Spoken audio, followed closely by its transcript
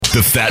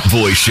The Fat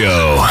Boy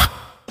Show.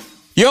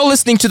 You're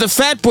listening to The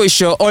Fat Boy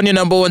Show on your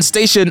number one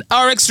station,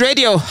 RX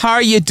Radio. How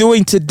are you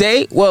doing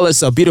today? Well,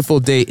 it's a beautiful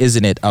day,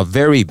 isn't it? A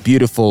very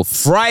beautiful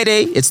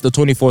Friday. It's the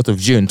 24th of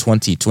June,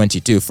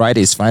 2022.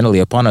 Friday is finally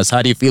upon us.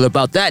 How do you feel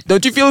about that?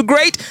 Don't you feel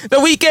great? The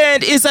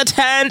weekend is at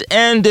hand,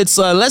 and it's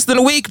less than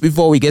a week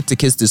before we get to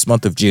kiss this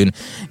month of June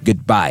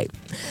goodbye.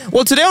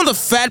 Well, today on The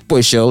Fat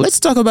Boy Show, let's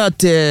talk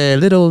about a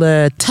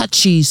little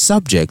touchy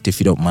subject, if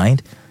you don't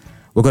mind.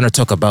 We're going to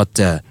talk about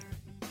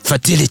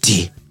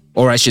fertility.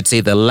 Or I should say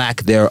the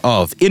lack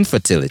thereof,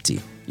 infertility.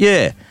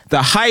 Yeah,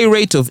 the high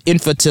rate of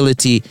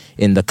infertility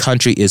in the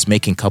country is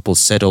making couples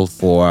settle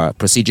for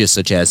procedures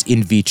such as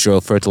in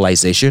vitro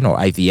fertilization or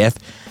IVF,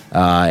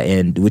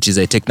 and which is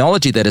a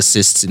technology that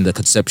assists in the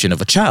conception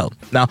of a child.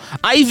 Now,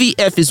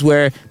 IVF is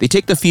where they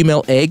take the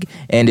female egg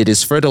and it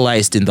is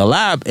fertilized in the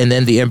lab, and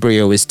then the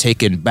embryo is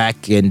taken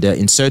back and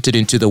inserted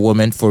into the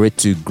woman for it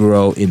to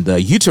grow in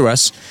the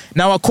uterus.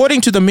 Now,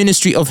 according to the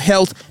Ministry of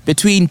Health,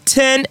 between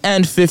 10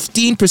 and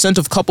 15%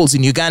 of couples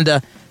in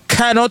Uganda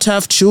cannot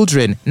have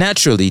children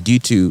naturally due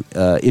to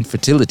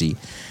infertility.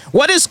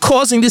 What is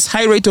causing this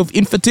high rate of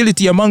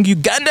infertility among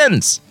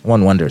Ugandans?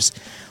 One wonders.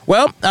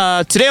 Well,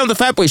 today on The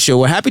Fat Boy Show,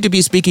 we're happy to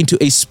be speaking to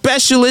a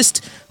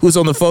specialist who's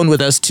on the phone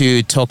with us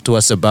to talk to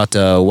us about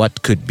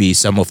what could be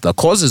some of the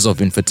causes of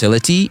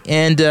infertility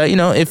and,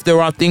 if there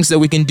are things that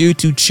we can do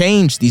to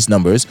change these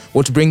numbers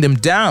or to bring them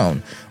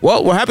down.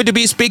 Well, we're happy to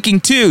be speaking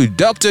to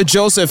Dr.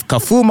 Joseph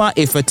Kafuma,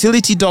 a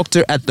fertility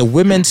doctor at the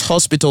Women's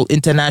Hospital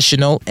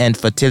International and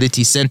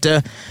Fertility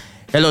Center.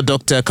 Hello,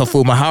 Dr.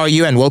 Kafuma. How are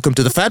you? And welcome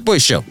to The Fat Boy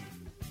Show.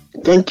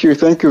 Thank you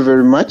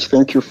very much.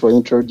 Thank you for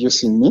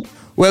introducing me.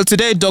 Well,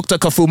 today, Dr.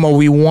 Kafuma,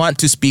 we want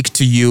to speak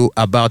to you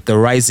about the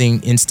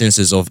rising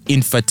instances of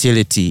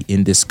infertility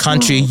in this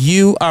country.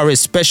 You are a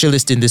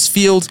specialist in this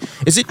field.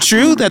 Is it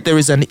true that there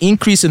is an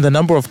increase in the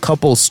number of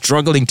couples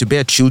struggling to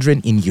bear children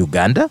in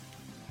Uganda?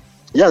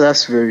 Yeah,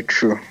 that's very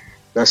true.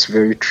 That's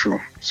very true.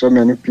 So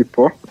many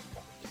people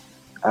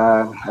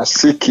are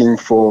seeking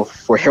for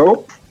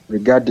help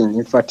regarding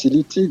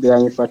infertility, their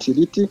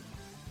infertility.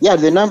 Yeah,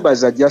 the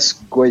numbers are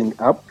just going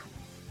up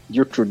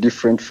due to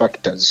different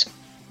factors.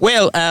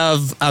 Well,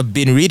 I've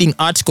been reading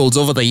articles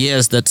over the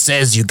years that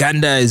says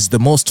Uganda is the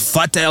most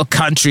fertile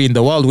country in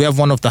the world. We have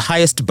one of the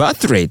highest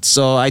birth rates.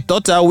 So I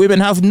thought our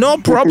women have no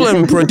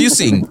problem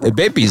producing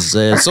babies.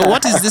 So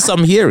what is this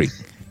I'm hearing?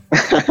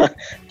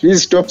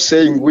 Please stop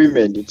saying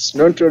women. It's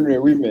not only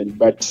women,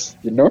 but,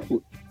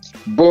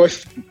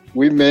 both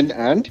women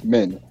and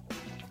men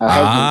are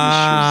having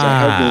issues,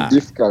 are having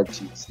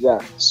difficulties. Yeah.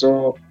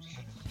 So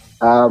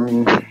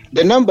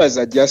the numbers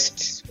are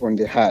just on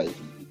the high.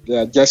 They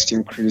are just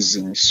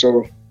increasing.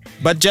 So,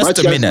 but just much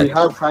a minute. As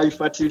we have high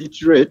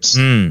fertility rates,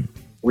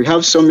 we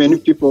have so many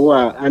people who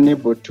are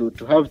unable to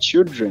have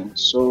children.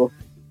 So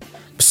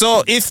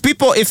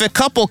if a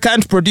couple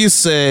can't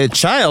produce a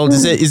child,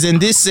 isn't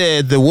this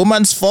the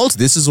woman's fault?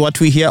 This is what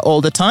we hear all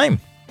the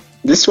time.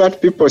 This is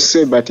what people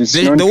say, but it's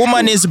not the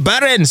woman is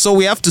barren, so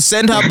we have to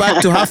send her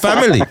back to her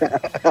family.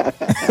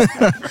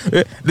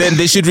 Then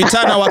they should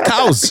return our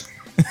cows.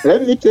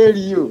 Let me tell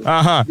you.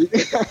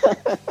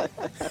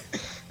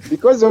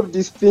 Because of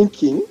this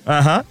thinking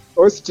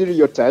or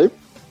stereotype,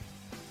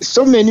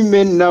 so many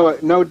men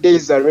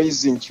nowadays are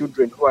raising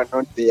children who are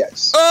not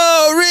theirs.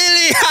 Oh,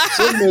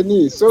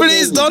 really?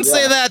 Please don't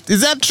say that.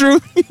 Is that true?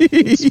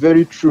 It's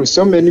very true.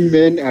 So many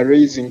men are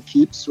raising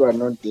kids who are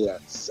not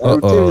theirs. I'll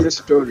tell you a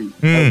story.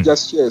 I'll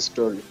just share a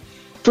story.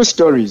 2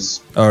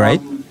 stories. All right.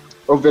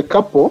 Of a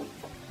couple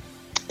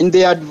in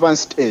their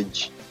advanced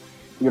age.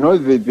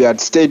 They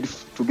had stayed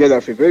together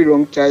for a very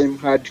long time,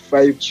 had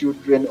 5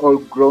 children, all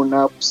grown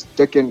ups,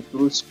 taken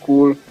through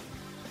school.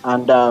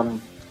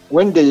 And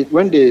when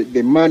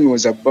the man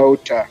was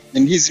about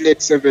in his late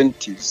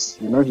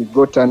 70s, he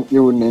got an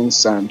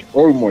illness and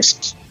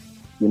almost,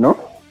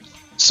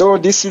 So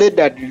this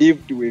lady had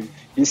lived with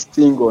this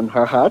thing on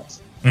her heart.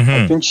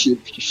 I think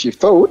she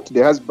thought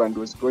the husband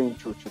was going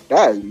to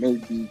die.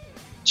 Maybe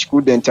she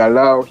couldn't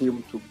allow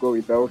him to go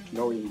without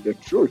knowing the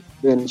truth.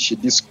 Then she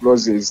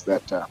discloses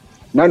that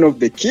none of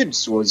the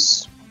kids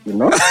was,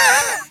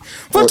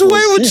 But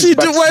why would she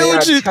do? Why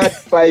would she had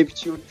 5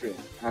 children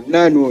and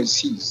none was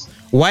his?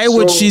 Why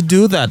would she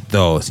do that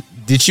though?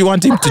 Did she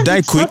want him to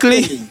die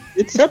quickly?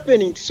 It's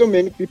happening to so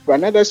many people.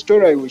 Another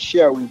story I will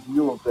share with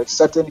you of a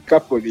certain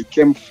couple. They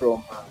came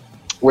from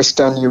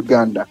Western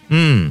Uganda.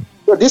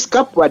 So this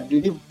couple had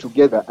lived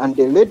together and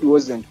the lady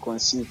wasn't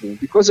conceiving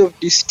because of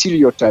this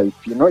stereotype.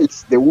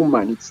 It's the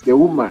woman.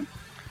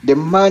 The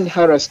man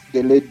harassed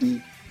the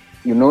lady.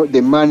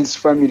 The man's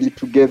family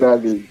together,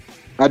 they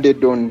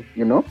added on,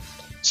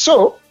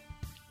 So,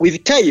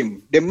 with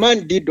time, the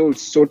man did all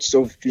sorts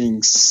of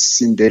things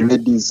in the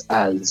lady's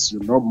eyes,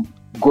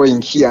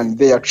 going here and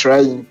there,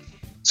 trying.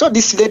 So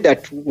this lady,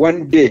 that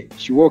one day,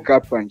 she woke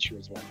up and she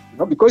was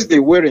like, because they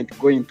weren't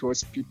going to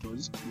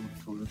hospitals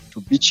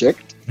to be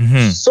checked.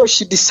 So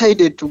she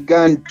decided to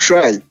go and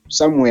try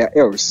somewhere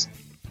else.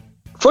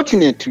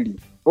 Fortunately,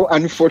 or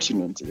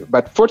unfortunately,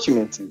 but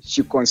fortunately,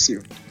 she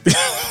conceived.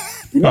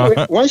 You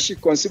know, once she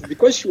conceived,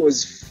 because she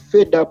was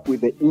fed up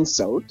with the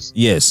insults,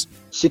 yes,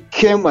 she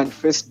came and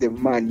faced the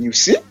man. You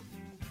see,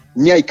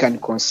 me, I can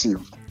conceive.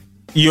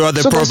 You are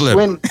the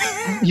problem.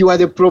 That's when you are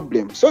the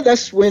problem. So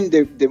that's when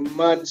the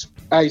man's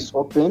eyes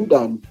opened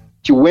and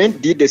he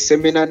went, did a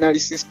semen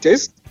analysis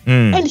test,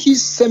 and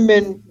his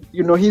semen,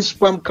 his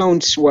sperm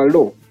counts were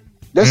low.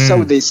 That's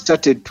how they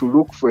started to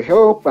look for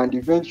help, and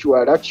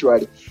eventually,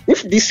 actually,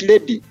 if this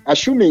lady,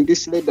 assuming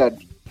this lady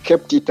had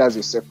kept it as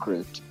a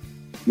secret,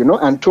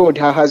 and told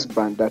her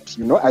husband that,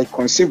 I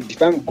conceived,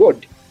 thank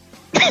God.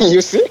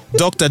 You see?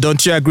 Doctor,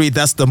 don't you agree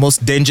that's the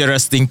most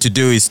dangerous thing to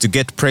do, is to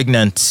get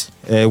pregnant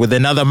with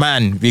another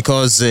man,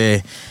 because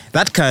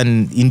that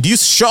can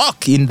induce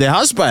shock in the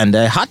husband,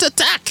 a heart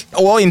attack,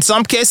 or in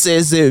some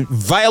cases,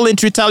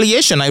 violent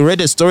retaliation. I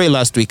read a story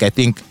last week, I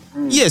think.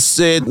 Yes,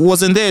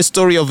 wasn't there a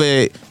story of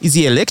is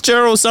he a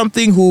lecturer or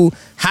something, who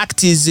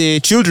hacked his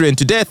children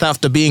to death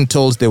after being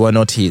told they were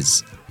not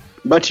his?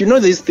 But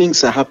these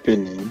things are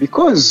happening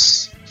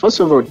because,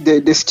 first of all,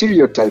 the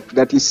stereotype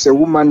that it's a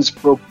woman's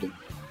problem.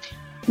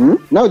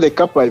 Now the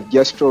couple I've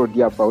just told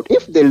you about,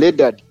 if the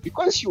lady,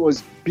 because she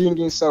was being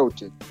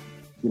insulted,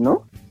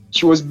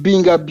 she was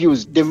being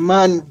abused, the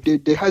man,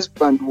 the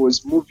husband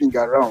was moving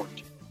around,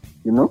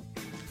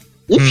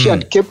 if she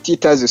had kept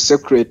it as a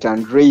secret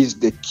and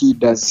raised the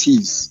kid as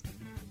his,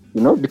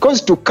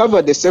 because to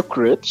cover the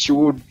secret, she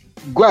would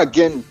go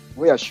again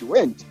where she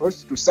went,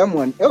 also to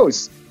someone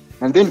else,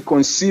 and then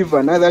conceive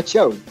another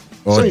child.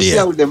 So you see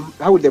how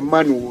the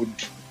man would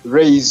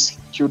raise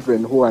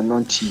children who are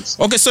not his.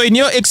 Okay, so in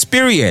your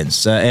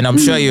experience, and I'm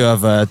sure you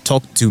have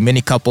talked to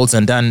many couples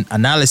and done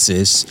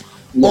analysis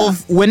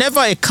of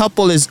whenever a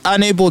couple is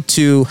unable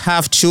to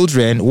have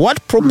children,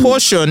 what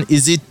proportion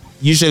is it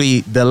usually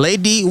the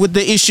lady with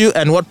the issue,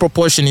 and what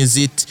proportion is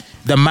it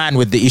the man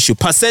with the issue?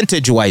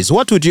 Percentage-wise,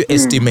 what would you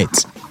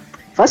estimate?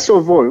 First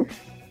of all,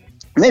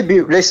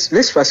 maybe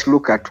let's first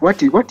look at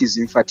what is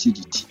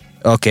infertility.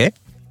 Okay.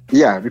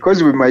 Yeah,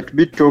 because we might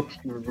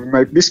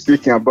be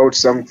speaking about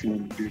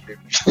something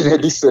the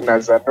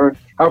listeners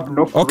have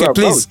no clue Okay,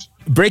 please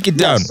break it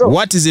down. So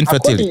what is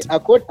infertility?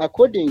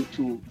 According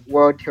to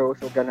World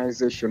Health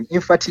Organization,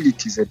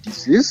 infertility is a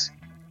disease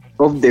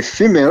of the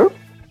female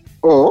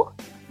or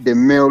the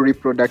male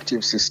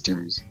reproductive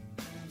systems.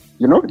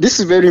 This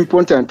is very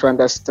important to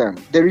understand.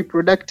 The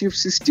reproductive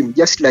system,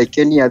 just like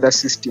any other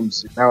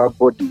systems in our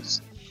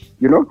bodies,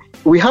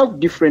 we have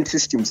different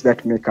systems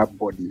that make up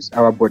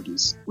our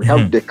bodies. We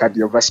have the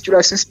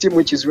cardiovascular system,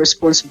 which is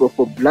responsible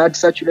for blood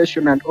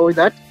circulation and all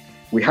that.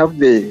 We have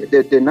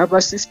the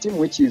nervous system,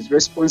 which is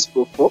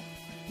responsible for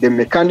the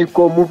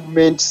mechanical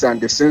movements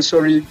and the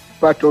sensory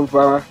part of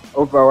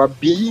our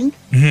being.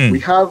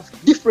 We have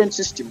different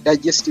systems,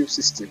 digestive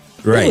system.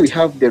 Right. Then we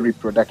have the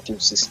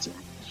reproductive system.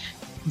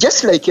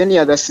 Just like any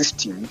other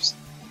systems,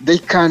 they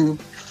can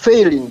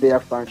fail in their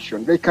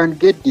function. They can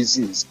get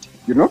diseased.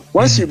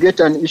 Once you get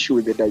an issue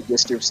with the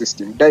digestive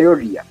system,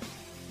 diarrhea,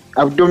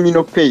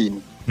 abdominal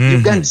pain,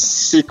 you can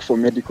seek for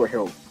medical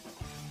help.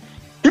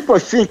 People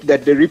think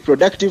that the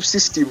reproductive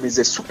system is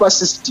a super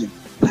system,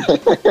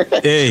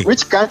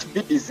 which can't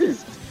be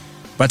diseased.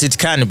 But it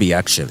can be,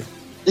 actually.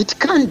 It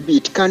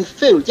can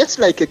fail, just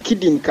like a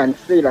kidney can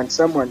fail and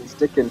someone is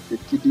taken for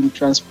kidney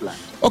transplant.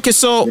 Okay,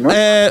 so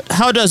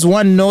how does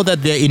one know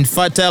that they're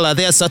infertile? Are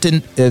there certain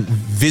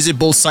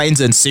visible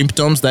signs and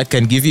symptoms that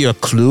can give you a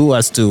clue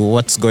as to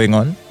what's going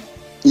on?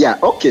 Yeah,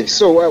 okay,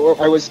 so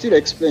I was still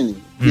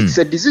explaining. It's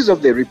a disease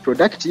of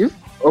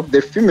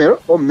the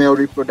female or male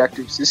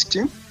reproductive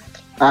system,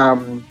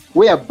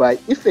 whereby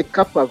if a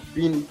couple have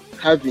been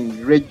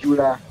having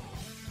regular,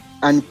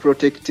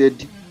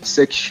 unprotected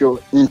sexual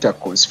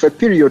intercourse for a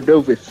period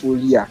of a full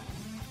year,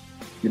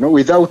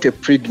 without a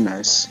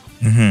pregnancy,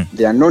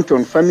 they are not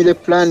on family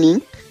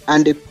planning,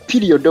 and a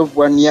period of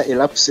 1 year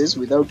elapses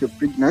without a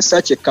pregnancy,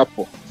 such a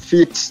couple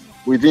fits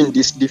within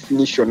this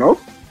definition of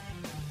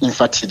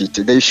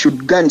infertility. They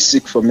should go and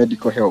seek for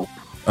medical help.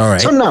 All right.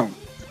 So now,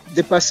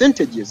 the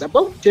percentages,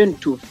 about 10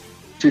 to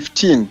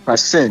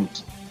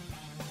 15%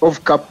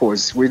 of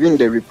couples within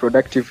the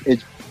reproductive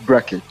age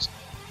bracket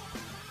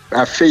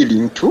are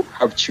failing to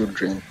have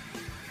children.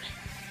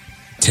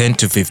 10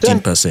 to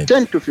 15%.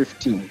 10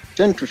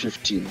 to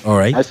 15. All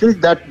right. I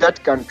think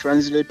that can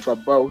translate to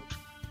about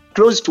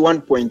close to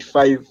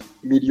 1.5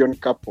 million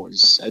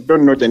couples. I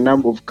don't know the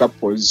number of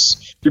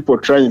couples people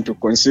trying to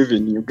conceive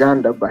in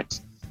Uganda, but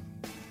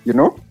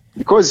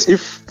because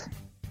if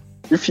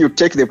you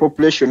take the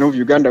population of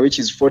Uganda, which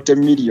is 40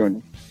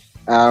 million,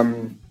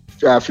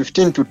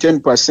 15 to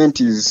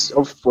 10%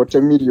 of 40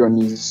 million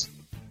is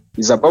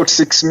about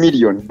 6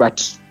 million,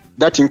 but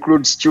that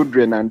includes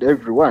children and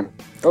everyone.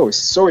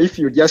 So if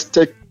you just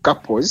take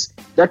couples,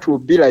 that will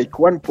be like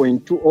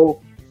 1.2 or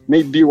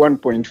maybe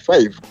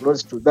 1.5,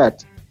 close to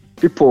that.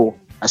 People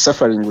are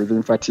suffering with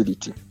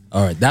infertility.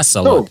 All right, that's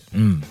a lot.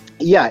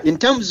 Yeah, in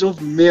terms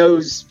of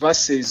males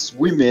versus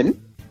women,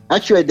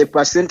 actually the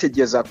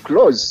percentages are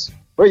close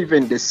or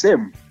even the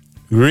same.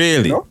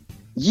 Really?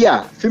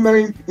 Yeah,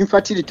 female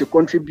infertility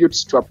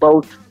contributes to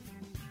about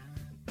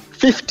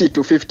 50 to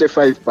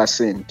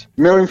 55%.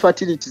 Male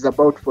infertility is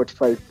about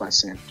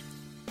 45%.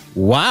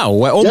 Wow,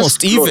 we're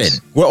almost even.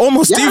 We're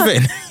almost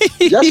even.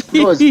 Just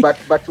close.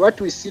 But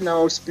what we see in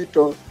our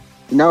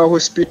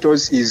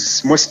hospitals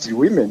is mostly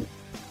women.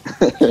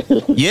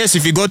 Yes,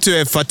 if you go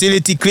to a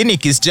fertility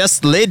clinic, it's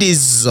just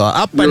ladies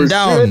up and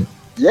down.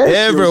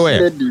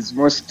 Everywhere.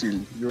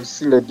 You'll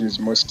see ladies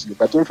mostly.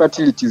 But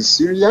infertility is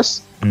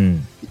serious.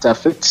 It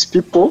affects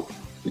people.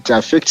 It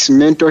affects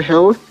mental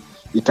health.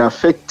 It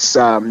affects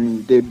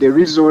the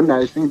reason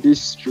I think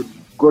this should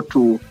go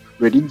to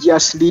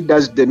religious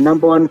leaders. The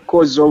number one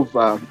cause of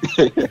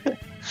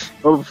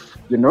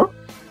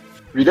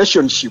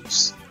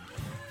relationships.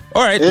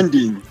 All right.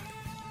 Ending.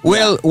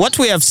 Well, what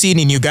we have seen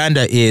in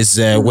Uganda is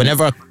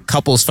whenever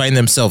couples find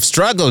themselves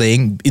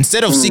struggling,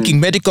 instead of seeking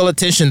medical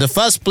attention, the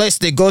first place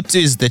they go to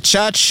is the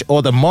church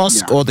or the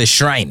mosque or the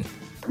shrine.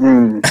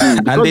 And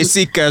they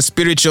seek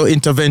spiritual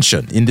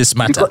intervention in this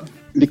matter.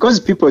 Because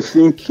people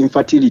think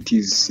infertility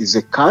is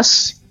a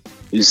curse,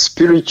 is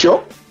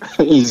spiritual,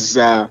 is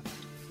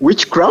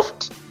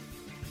witchcraft.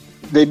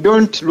 They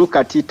don't look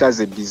at it as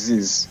a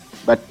disease.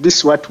 But this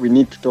is what we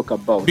need to talk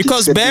about.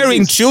 Because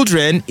bearing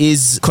children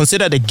is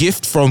considered a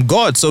gift from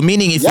God. So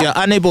meaning if you're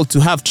unable to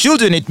have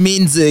children, it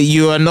means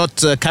you are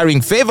not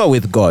carrying favor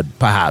with God,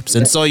 perhaps.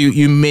 And so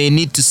you may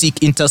need to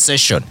seek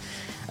intercession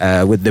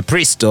with the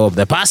priest or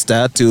the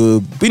pastor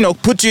to,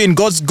 put you in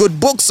God's good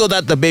book so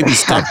that the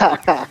babies come.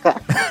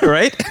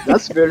 Right?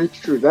 That's very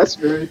true. That's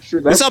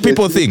how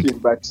people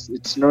think. But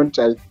it's not,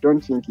 I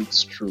don't think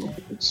it's true.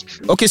 It's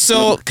true. Okay,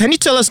 so can you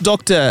tell us,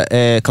 Dr.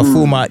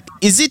 Kafuma,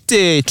 is it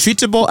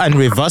treatable and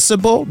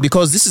reversible?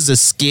 Because this is a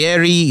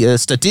scary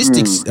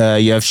statistics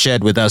you have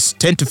shared with us,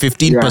 10 to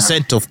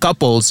 15% of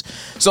couples.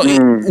 So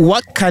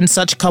what can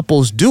such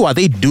couples do? Are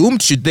they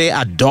doomed? Should they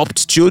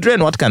adopt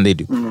children? What can they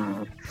do?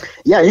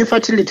 Yeah,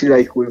 infertility,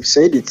 like we've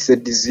said, it's a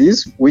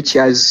disease which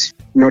has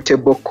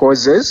notable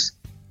causes.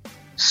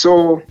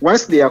 So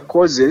once there are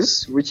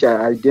causes which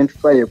are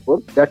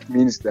identifiable, that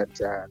means that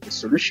the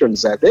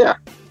solutions are there.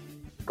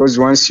 Because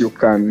once you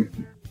can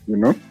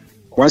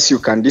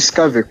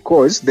discover a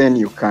cause, then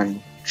you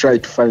can try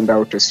to find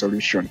out a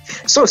solution.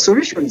 So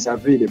solutions are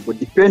available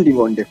depending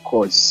on the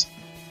cause.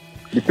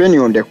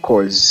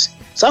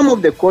 Some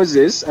of the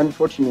causes,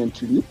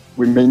 unfortunately,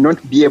 we may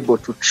not be able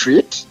to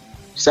treat,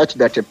 such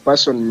that a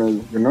person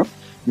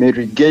may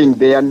regain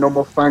their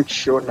normal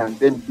function and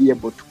then be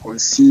able to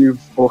conceive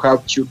or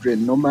have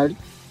children normally.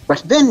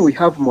 But then we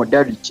have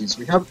modalities,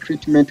 we have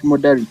treatment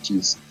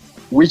modalities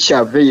which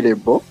are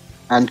available,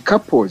 and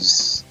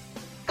couples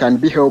can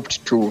be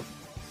helped to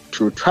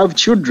have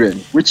children,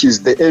 which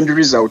is the end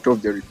result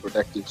of the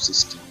reproductive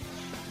system.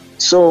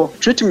 So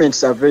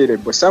treatments are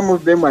available. Some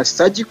of them are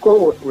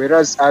surgical,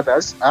 whereas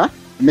others are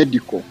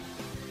medical.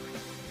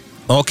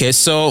 Okay,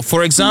 so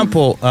for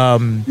example,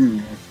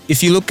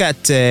 if you look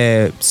at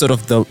sort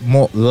of the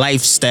more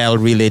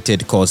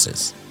lifestyle-related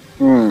causes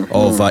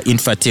of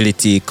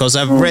infertility, because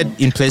I've read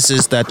in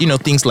places that,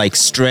 things like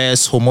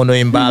stress, hormonal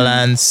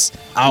imbalance,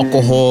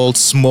 alcohol,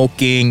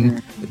 smoking,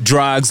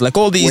 drugs, like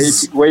all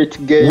these weight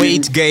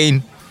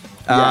gain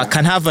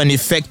can have an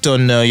effect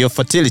on your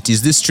fertility.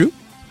 Is this true?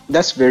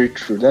 That's very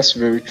true.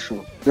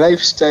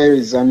 Lifestyle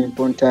is an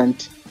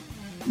important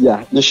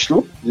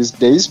issue these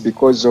days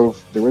because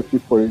of the way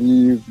people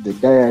live, the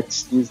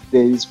diets these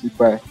days.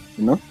 People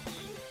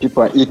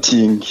are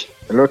eating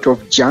a lot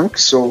of junk,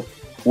 so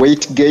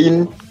weight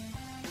gain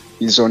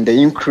is on the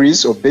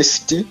increase,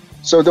 obesity.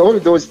 So all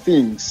those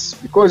things,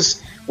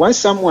 because once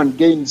someone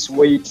gains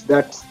weight,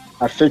 that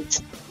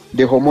affects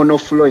the hormonal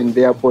flow in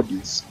their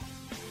bodies,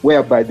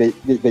 whereby the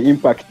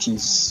impact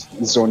is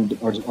on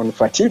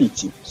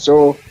fertility.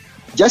 So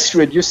just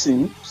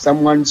reducing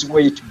someone's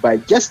weight by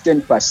just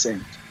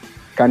 10%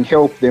 can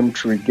help them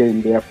to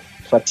regain their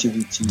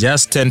fertility.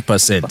 Just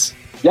 10%.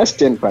 Just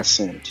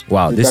 10%.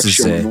 Wow, this is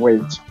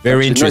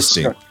very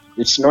interesting.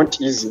 It's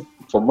not easy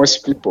for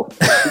most people.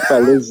 People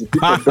are lazy.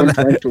 People don't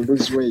want to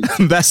lose weight.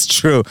 That's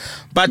true.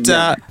 But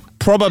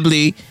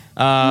probably,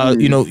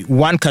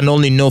 one can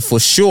only know for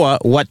sure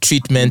what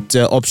treatment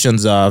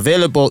options are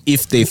available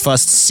if they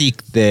first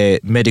seek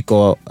the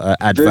medical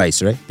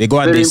advice, right? They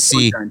go and they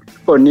see.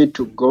 People need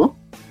to go.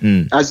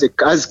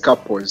 As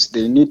couples,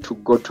 they need to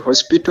go to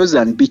hospitals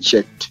and be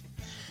checked.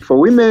 For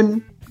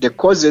women,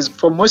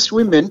 for most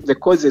women, the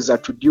causes are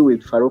to do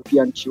with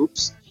fallopian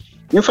tubes.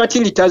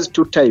 Infertility has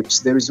two types.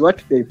 There is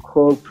what they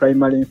call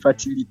primary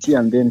infertility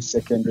and then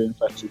secondary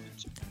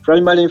infertility.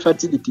 Primary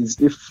infertility is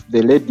if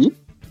the lady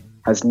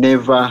has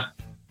never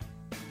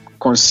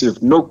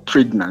conceived, no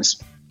pregnancy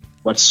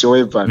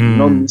whatsoever,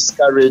 no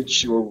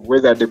miscarriage, or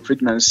whether the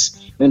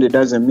pregnancy ended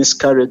as a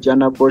miscarriage,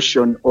 an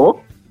abortion,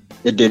 or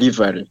a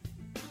delivery.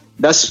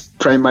 That's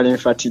primary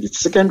infertility.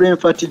 Secondary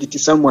infertility,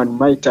 someone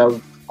might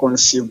have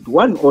conceived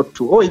one or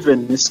two or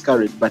even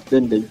miscarried, but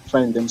then they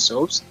find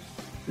themselves,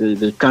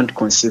 they can't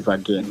conceive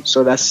again.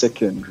 So that's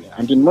secondary.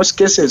 And in most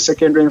cases,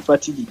 secondary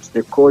infertility,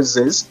 the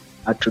causes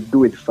are to do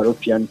with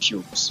fallopian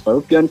tubes.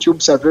 Fallopian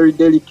tubes are very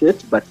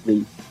delicate, but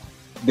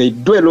they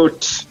do a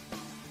lot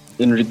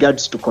in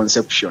regards to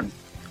conception.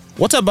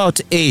 What about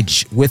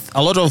age? With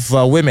a lot of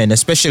women,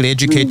 especially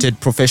educated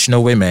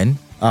professional women,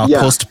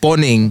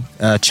 postponing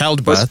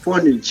childbirth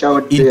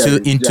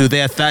into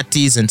their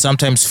 30s and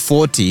sometimes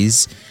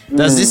 40s.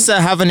 Does this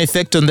have an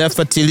effect on their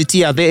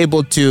fertility? Are they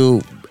able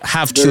to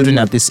have children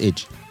at this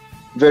age?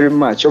 Very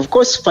much. Of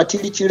course,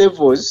 fertility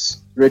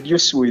levels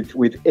reduce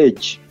with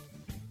age.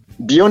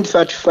 Beyond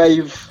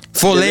 35...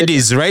 For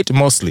ladies, right?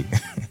 Mostly.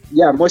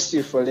 Yeah,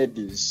 mostly for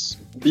ladies.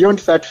 Beyond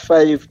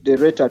 35, the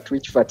rate at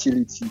which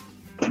fertility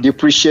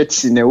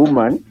depreciates in a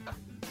woman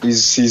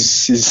is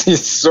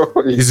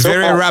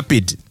very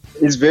rapid.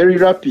 It's very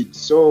rapid.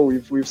 So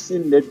we've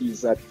seen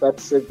ladies at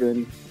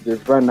 37,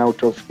 they've run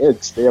out of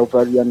eggs. Their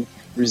ovarian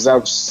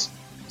reserves.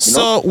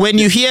 So when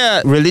you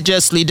hear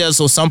religious leaders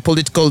or some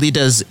political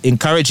leaders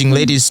encouraging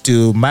ladies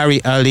to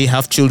marry early,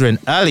 have children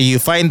early, you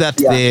find that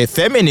the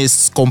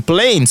feminists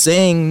complain,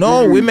 saying,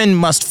 no, women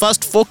must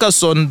first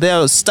focus on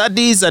their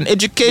studies and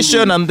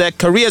education and their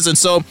careers. And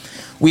so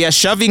we are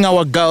shoving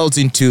our girls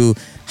into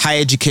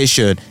higher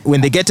education.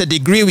 When they get a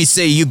degree, we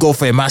say, you go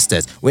for a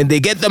master's. When they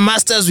get the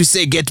master's, we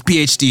say, get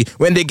PhD.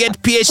 When they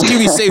get PhD,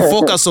 we say,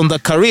 focus on the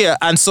career.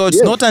 And so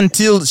it's not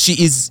until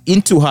she is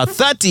into her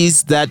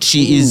 30s that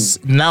she is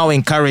now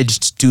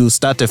encouraged to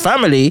start a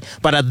family.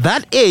 But at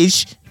that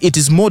age, it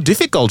is more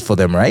difficult for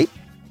them, right?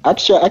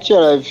 Actually,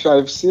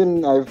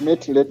 I've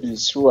met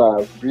ladies who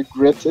have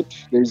regretted.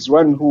 There's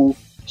one who,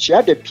 she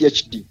had a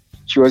PhD.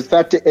 She was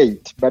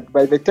 38. But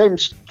by the time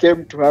she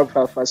came to have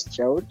her first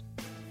child,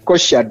 of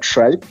course, she had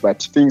tried,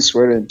 but things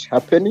weren't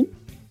happening.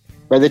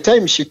 By the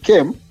time she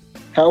came,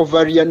 her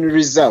ovarian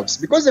reserves,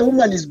 because a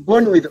woman is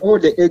born with all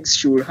the eggs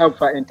she will have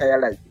her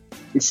entire life.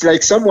 It's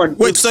like someone...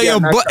 Wait, so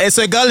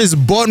a girl is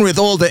born with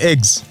all the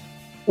eggs?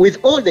 With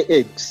all the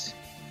eggs.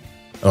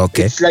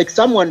 Okay. It's like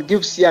someone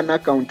gives you an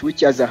account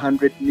which has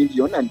 100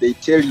 million and they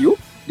tell you,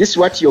 this is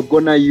what you're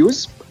going to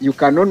use. You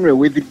can only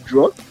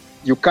withdraw.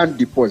 You can't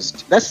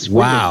deposit. That's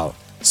wow. Women.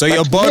 So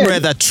you're born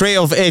with a tray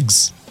of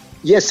eggs?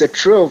 Yes, a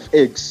tray of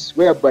eggs,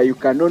 whereby you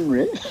can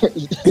only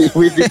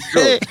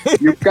withdraw.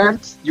 You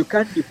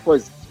can't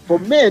deposit. For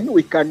men,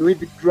 we can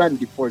withdraw and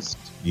deposit.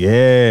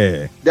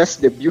 Yeah. That's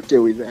the beauty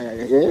with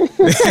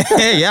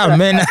yeah,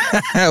 men,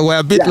 we're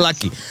a bit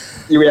lucky.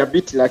 We were a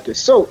bit lucky.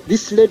 So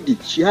this lady,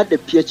 she had a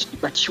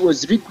PhD, but she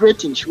was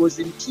regretting. She was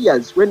in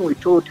tears when we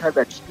told her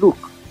that, look,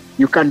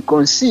 you can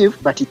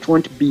conceive, but it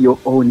won't be your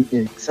own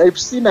eggs. I've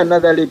seen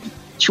another lady.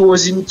 She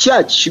was in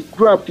church. She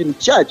grew up in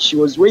church. She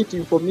was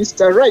waiting for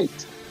Mr.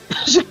 Right.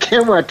 She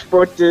came at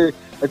 40,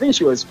 I think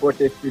she was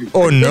 43.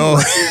 Oh, no.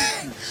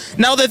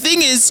 Now, the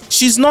thing is,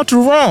 she's not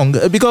wrong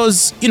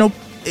because,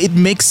 it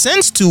makes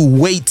sense to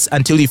wait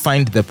until you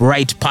find the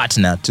right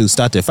partner to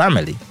start a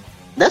family.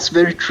 That's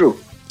very true.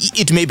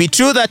 It may be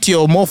true that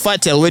you're more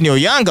fertile when you're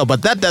younger,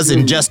 but that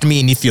doesn't just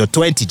mean if you're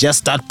 20, just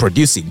start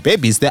producing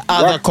babies. There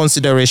are other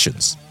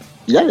considerations.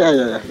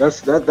 Yeah. That's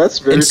very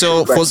true. And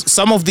so for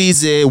some of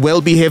these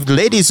well-behaved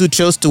ladies who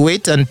chose to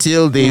wait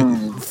until they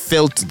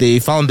felt they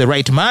found the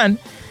right man,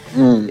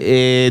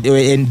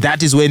 and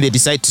that is when they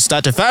decide to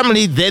start a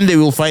family, then they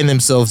will find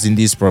themselves in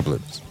these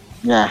problems.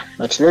 Yeah,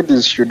 but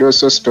ladies should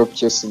also stop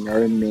chasing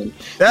our men.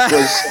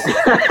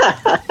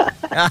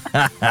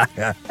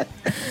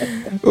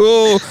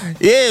 Oh,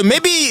 yeah,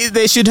 maybe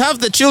they should have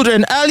the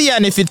children earlier,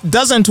 and if it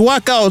doesn't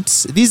work out,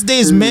 these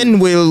days men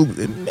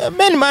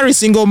marry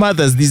single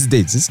mothers these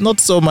days. It's not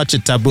so much a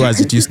taboo as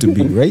it used to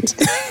be, right?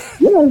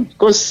 Yeah, of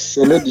course,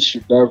 a lady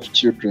should have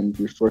children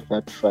before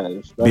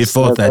 35.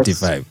 Before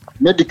 35.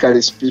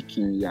 Medically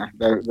speaking, yeah,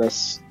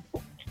 that's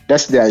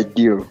the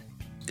ideal.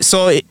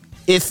 So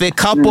if a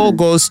couple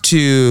goes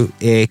to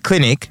a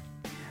clinic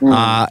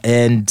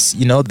and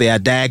they are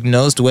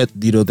diagnosed with,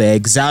 they're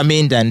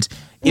examined, and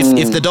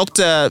if the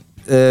doctor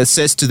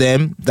says to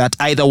them that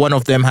either one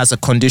of them has a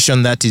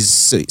condition that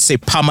is, say,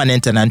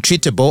 permanent and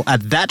untreatable,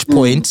 at that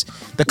point,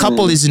 the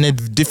couple is in a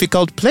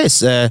difficult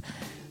place.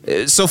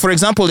 So, for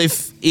example,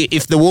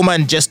 if the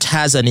woman just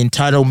has an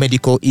internal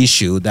medical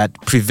issue that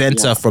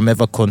prevents her from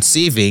ever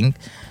conceiving,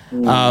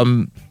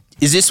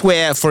 is this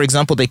where, for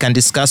example, they can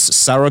discuss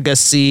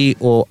surrogacy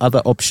or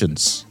other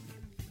options?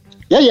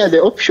 Yeah,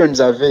 the options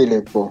are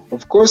available.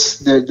 Of course,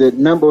 the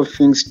number of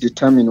things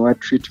determine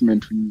what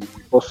treatment we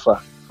offer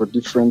for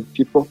different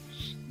people.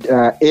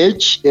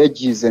 Age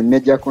is a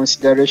major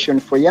consideration.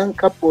 For young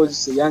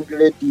couples, a young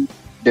lady,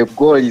 the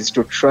goal is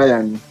to try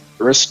and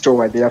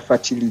restore their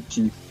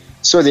fertility.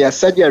 So there are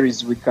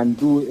surgeries we can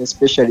do,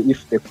 especially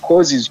if the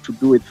cause is to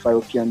do with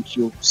fallopian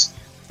tubes.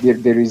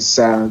 There is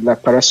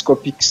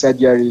laparoscopic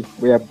surgery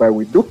whereby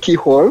we do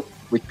keyhole,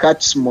 we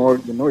cut small,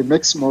 we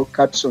make small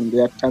cuts on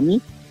their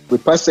tummy. We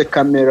pass a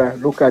camera,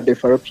 look at the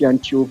fallopian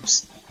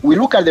tubes. We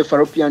look at the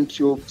fallopian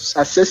tubes,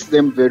 assess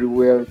them very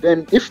well.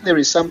 Then if there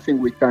is something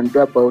we can do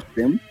about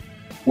them,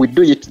 we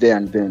do it there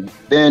and then.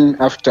 Then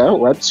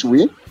afterwards,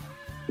 we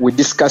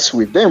discuss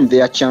with them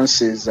their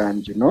chances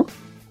and,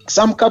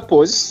 some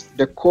couples,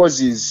 the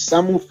cause is,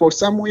 for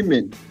some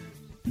women,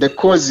 the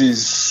cause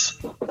is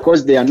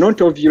because they are not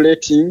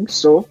ovulating.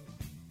 So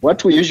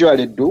what we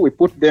usually do, we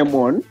put them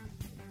on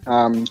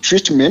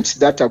treatments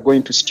that are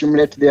going to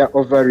stimulate their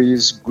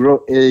ovaries,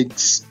 grow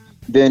eggs.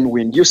 Then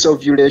we induce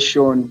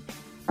ovulation,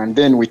 and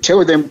then we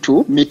tell them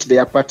to meet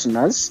their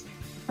partners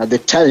at the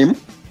time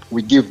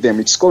we give them.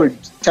 It's called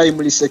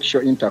timely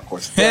sexual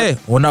intercourse. Hey,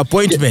 on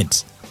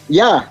appointment.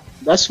 Yeah,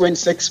 that's when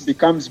sex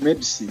becomes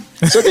medicine.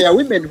 So there are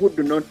women who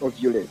do not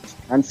ovulate.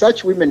 And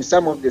such women,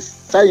 some of the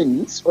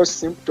signs or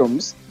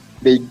symptoms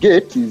they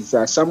get is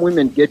some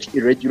women get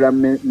irregular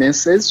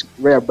menses,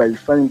 whereby you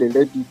find the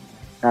lady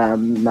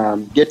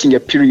getting a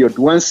period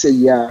once a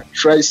year,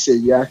 twice a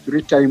year,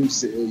 3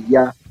 times a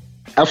year.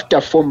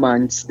 After 4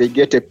 months, they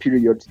get a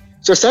period.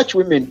 So such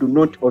women do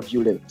not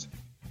ovulate.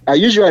 I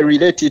usually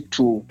relate it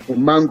to a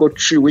mango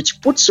tree,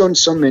 which puts on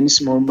so many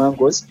small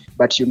mangoes,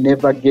 but you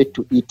never get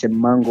to eat a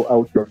mango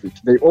out of it.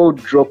 They all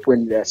drop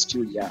when they are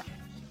still young.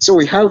 So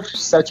we have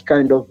such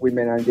kind of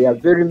women, and there are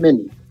very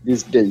many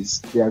these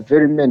days. There are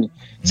very many.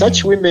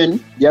 Such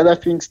women, the other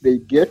things they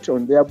get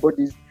on their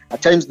bodies,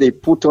 at times they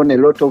put on a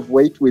lot of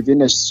weight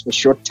within a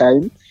short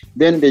time.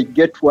 Then they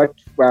get what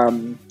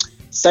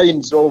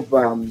signs of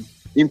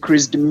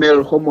increased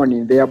male hormone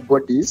in their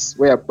bodies,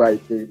 whereby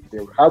they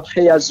have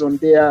hairs on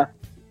their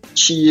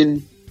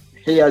chin,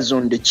 hairs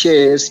on the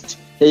chest,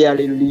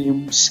 hairy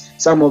limbs.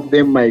 Some of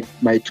them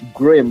might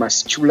grow a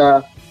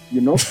muscular,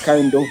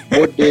 kind of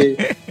body.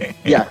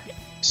 Yeah.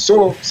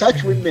 So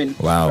such women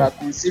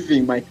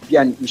conceiving might be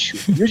an issue.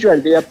 Usually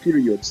their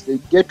periods, they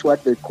get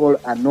what they call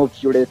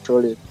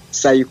anovulatory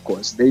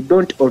cycles. They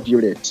don't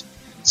ovulate.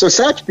 So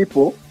such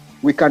people,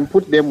 we can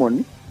put them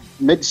on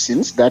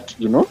medicines that,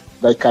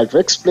 like I've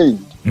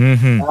explained.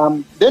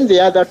 Mm-hmm. Then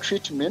the other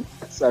treatment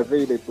that's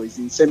available is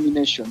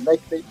insemination,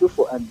 like they do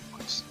for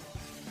animals.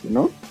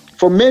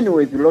 For men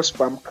with low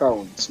sperm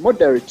counts,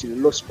 moderately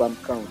low sperm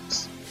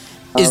counts.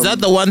 Is that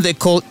the one they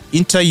call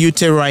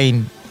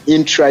intrauterine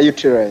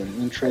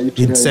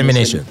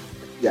insemination?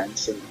 Yeah,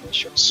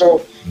 insemination.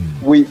 So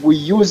we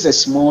use a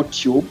small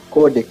tube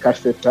called a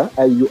catheter,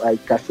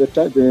 IUI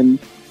catheter. Then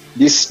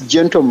this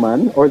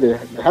gentleman or the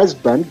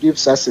husband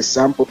gives us a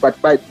sample,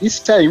 but by this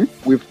time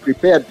we've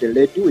prepared the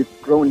lady,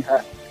 we've grown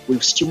her,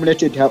 we've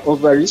stimulated her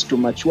ovaries to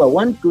mature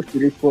 1, 2,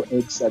 3, 4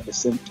 eggs at the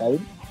same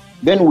time.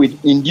 Then we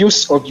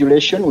induce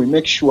ovulation, we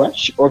make sure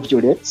she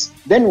ovulates.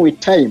 Then we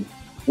time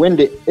when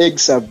the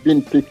eggs have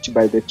been picked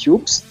by the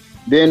tubes.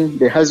 Then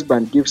the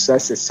husband gives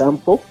us a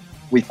sample.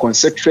 We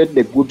concentrate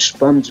the good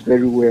sperms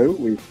very well.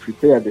 We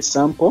prepare the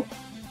sample.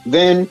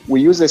 Then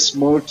we use a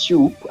small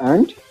tube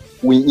and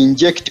we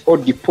inject or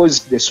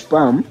deposit the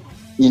sperm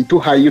into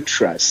her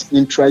uterus,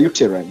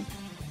 intrauterine.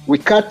 We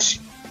cut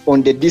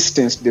on the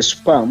distance the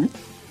sperm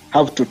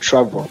have to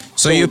travel.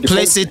 So you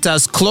place it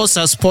as close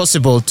as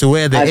possible to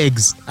where the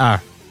eggs are.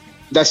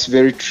 That's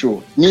very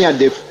true. Near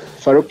the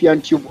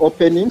fallopian tube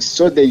openings,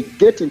 so they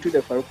get into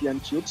the fallopian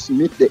tubes,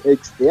 meet the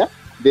eggs there,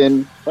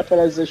 then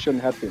fertilization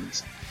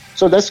happens.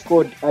 So that's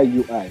called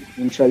IUI,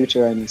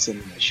 intrauterine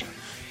insemination.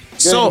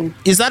 So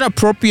is that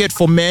appropriate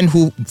for men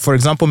who, for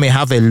example, may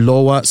have a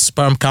lower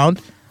sperm count?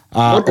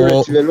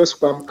 Low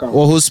sperm count.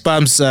 Or whose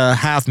sperms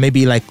have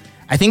maybe I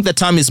think the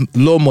term is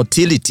low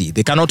motility.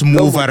 They cannot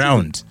move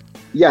around.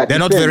 Yeah, they're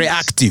not very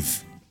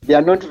active. They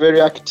are not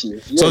very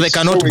active. Yes. So they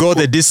cannot go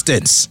the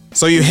distance.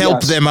 So you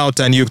help them out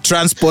and you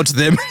transport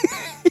them.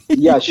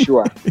 Yeah,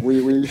 sure.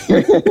 We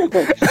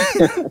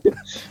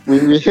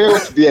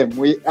help them.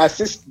 We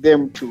assist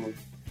them to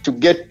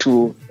get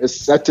to a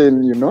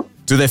certain,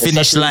 to the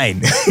finish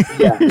line.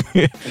 Yeah.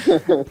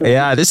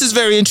 Yeah, this is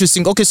very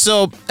interesting. Okay,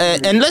 so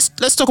and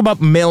let's talk about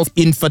male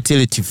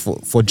infertility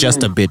for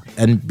just a bit,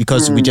 and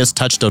because we just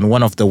touched on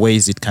one of the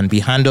ways it can be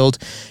handled.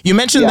 You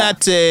mentioned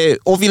that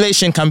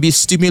ovulation can be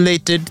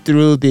stimulated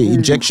through the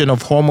injection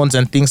of hormones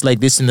and things like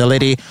this in the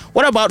lady.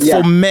 What about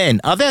for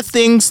men? Are there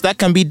things that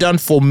can be done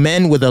for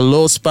men with a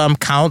low sperm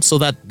count so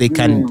that they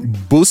can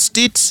boost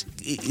it?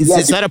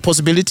 Is that a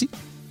possibility?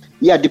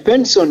 Yeah,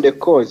 depends on the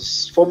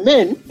cause. For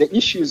men, the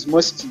issues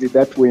mostly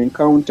that we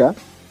encounter,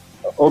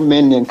 or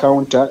men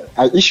encounter,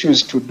 are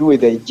issues to do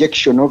with the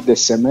ejection of the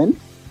semen.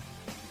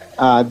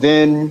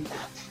 Then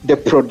the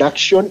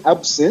production,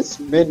 absence.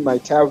 Men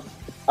might have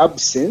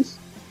absence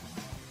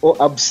or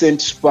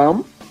absent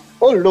sperm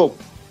or low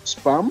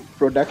sperm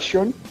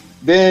production.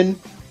 Then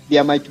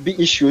there might be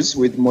issues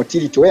with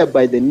motility,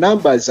 whereby the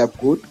numbers are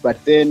good,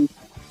 but then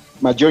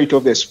majority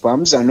of the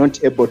sperms are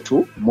not able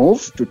to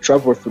move, to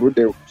travel through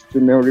the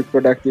female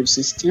reproductive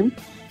system.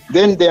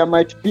 Then there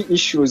might be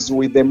issues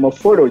with the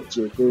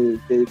morphology,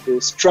 the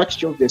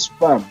structure of the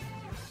sperm.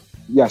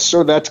 Yeah,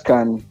 so that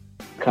can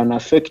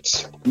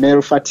affect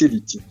male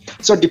fertility.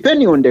 So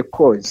depending on the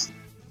cause,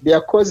 there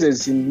are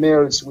causes in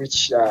males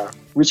which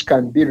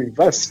can be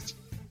reversed.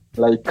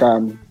 Like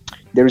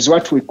there is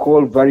what we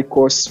call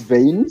varicose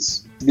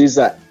veins. These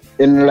are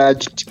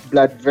enlarged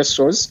blood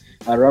vessels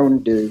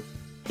around the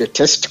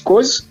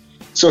testicles.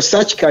 So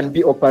such can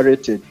be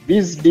operated.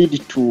 These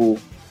lead to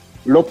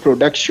low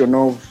production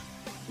of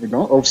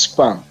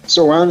sperm.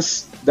 So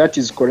once that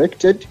is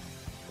corrected,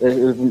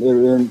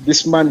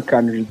 this man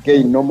can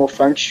regain normal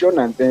function,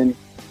 and then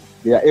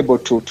they are able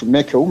to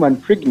make a woman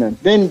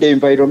pregnant. Then the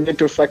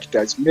environmental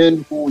factors,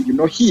 men who,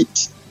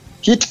 heat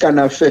can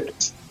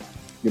affect,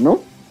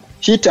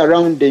 heat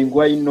around the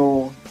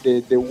inguinal,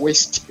 the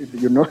waist,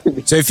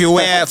 So if you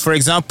wear, for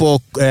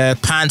example,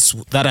 pants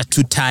that are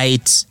too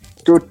tight.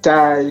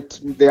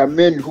 There are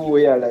men who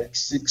wear like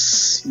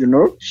 6,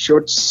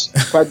 shorts,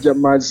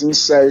 pajamas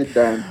inside,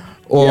 and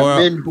there are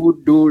men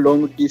who do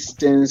long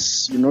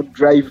distance,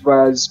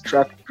 drivers,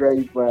 truck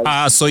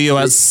drivers. So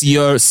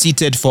you're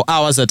seated for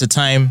hours at a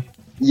time?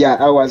 Yeah,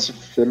 hours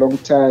for a long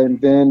time.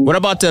 Then what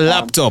about a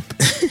laptop?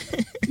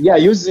 Yeah,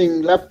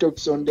 using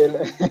laptops on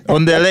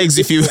the legs,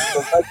 if you.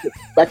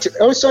 But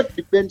also it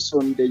depends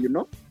on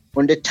the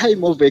on the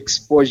time of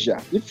exposure.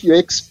 If you're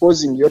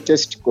exposing your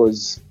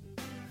testicles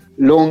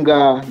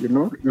longer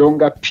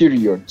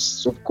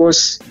periods, of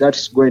course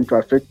that's going to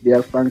affect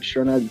their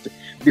functionality,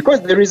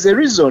 because there is a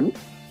reason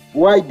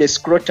why the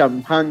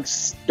scrotum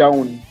hangs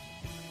down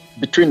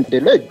between the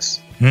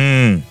legs.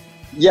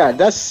 Yeah,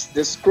 that's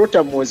the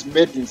scrotum was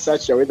made in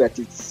such a way that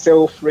it's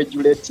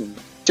self-regulating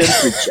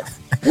temperature.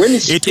 When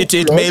it's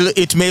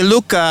it may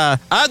look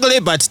ugly,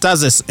 but it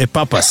has a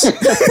purpose.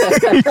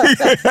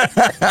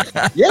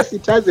 Yes,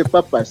 it has a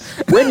purpose.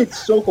 When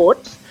it's so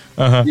hot,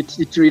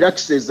 it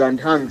relaxes and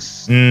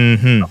hangs.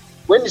 Mm-hmm.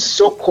 When it's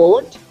so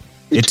cold,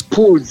 it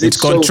pulls. It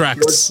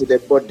contracts close to the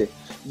body.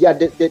 Yeah,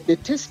 the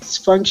testes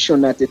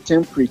function at a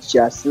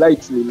temperature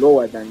slightly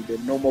lower than the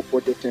normal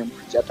body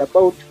temperature, at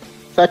about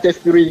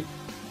 33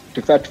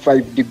 to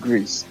 35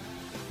 degrees.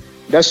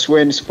 That's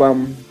when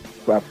sperm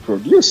are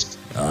produced.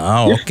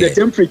 Oh, okay. If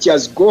the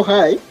temperatures go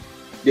high,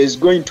 there's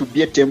going to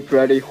be a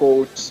temporary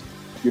halt,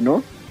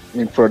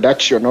 in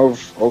production of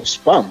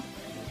sperm.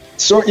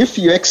 So if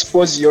you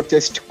expose your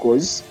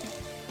testicles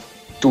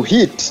to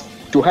heat,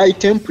 to high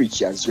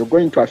temperatures, you're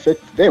going to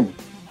affect them.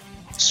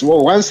 So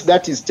once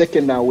that is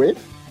taken away,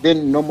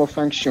 then normal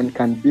function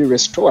can be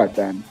restored,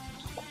 and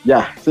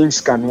things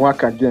can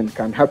work again,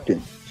 can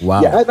happen.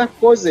 Wow. Yeah, other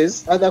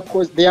causes,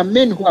 there are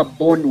men who are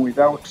born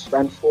without,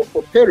 and for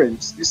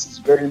parents, this is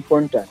very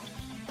important.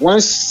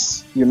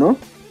 Once, a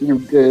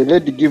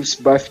lady gives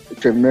birth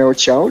to a male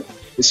child,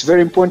 it's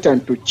very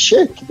important to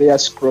check their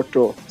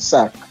scrotal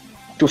sac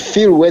to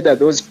feel whether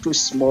those two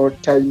small,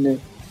 tiny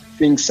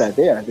things are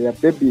there. There are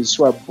babies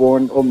who are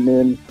born, or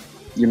men,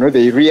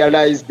 they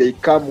realize they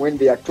come when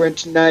they are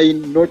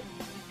 29,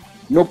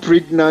 no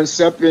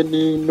pregnancy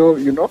happening,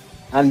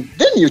 and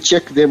then you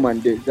check them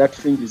and that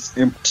thing is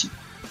empty.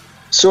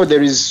 So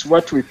there is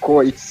what we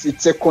call,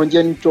 it's a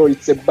congenital,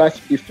 it's a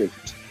birth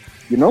defect,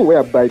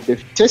 whereby the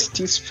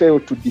testes fail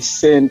to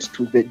descend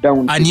to the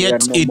down. And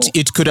yet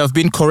it could have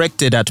been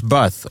corrected at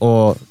birth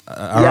or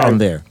around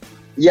there.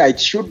 Yeah, it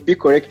should be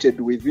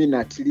corrected within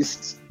at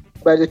least,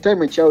 by the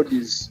time a child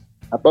is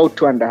about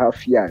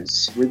 2.5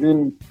 years,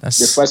 within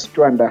the first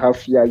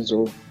 2.5 years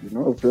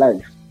of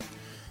life,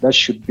 that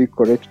should be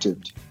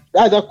corrected. The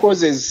other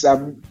causes,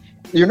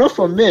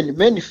 for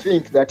men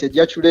think that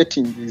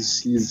ejaculating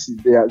is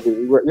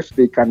if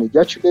they can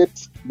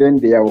ejaculate, then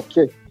they are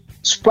okay.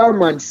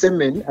 Sperm and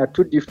semen are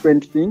two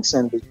different things,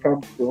 and they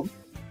come from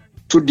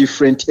two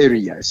different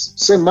areas.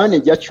 So man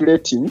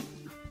ejaculating,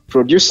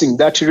 producing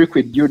that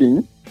liquid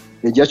during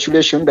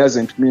ejaculation,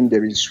 doesn't mean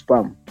there is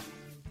sperm.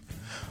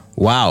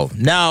 Wow.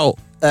 Now,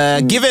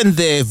 given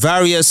the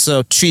various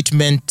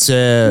treatments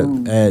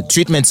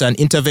and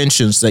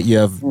interventions that you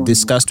have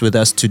discussed with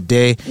us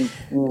today,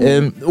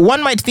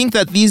 one might think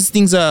that these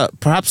things are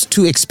perhaps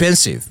too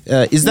expensive.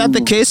 Is that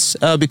the case?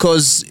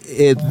 Because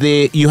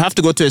you have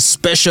to go to a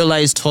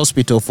specialized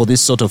hospital for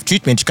this sort of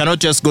treatment. You cannot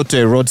just go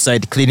to a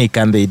roadside clinic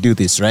and they do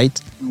this, right?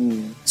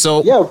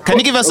 So can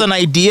you give us an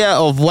idea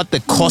of what the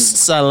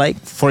costs are like?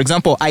 For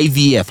example,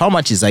 IVF. How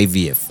much is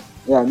IVF?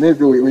 Yeah,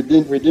 maybe we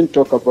didn't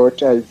talk about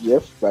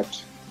IVF,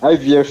 but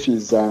IVF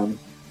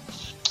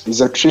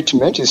is a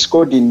treatment. It's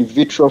called in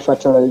vitro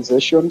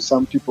fertilization.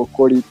 Some people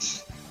call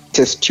it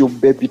test tube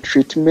baby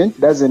treatment.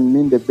 Doesn't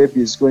mean the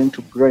baby is going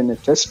to grow in a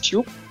test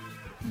tube,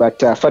 but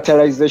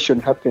fertilization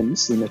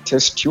happens in a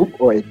test tube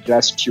or a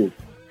glass tube.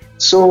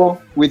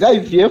 So with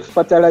IVF,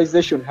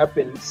 fertilization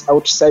happens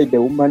outside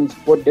the woman's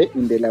body,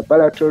 in the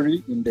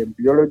laboratory, in the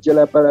biology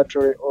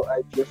laboratory or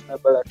IVF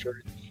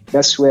laboratory.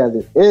 That's where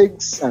the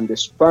eggs and the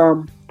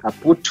sperm are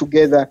put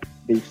together.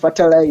 They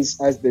fertilize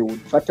as they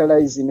would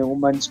fertilize in a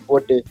woman's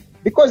body,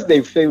 because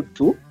they failed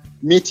to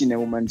meet in a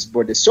woman's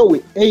body. So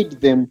we aid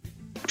them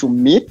to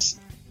meet,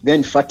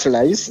 then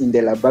fertilize in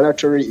the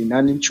laboratory in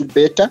an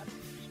incubator.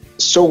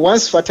 So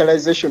once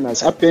fertilization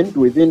has happened,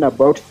 within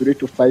about 3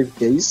 to 5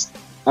 days,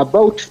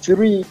 about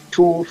 3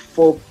 to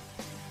 4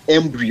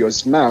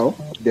 embryos now,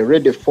 the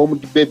ready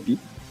formed baby,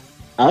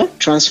 are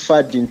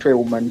transferred into a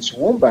woman's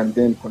womb, and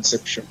then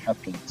conception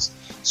happens.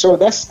 So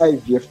that's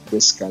IVF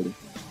basically.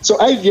 So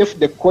IVF,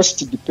 the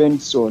cost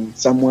depends on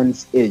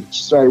someone's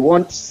age. So I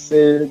won't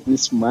say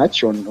this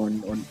much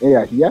on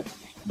air here,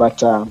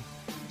 but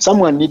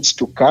someone needs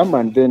to come,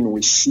 and then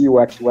we see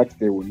what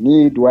they will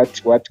need,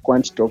 what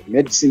quantity of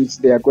medicines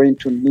they are going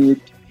to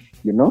need,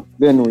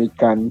 then we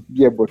can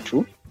be able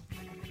to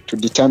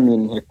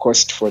determine a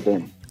cost for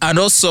them. And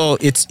also,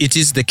 it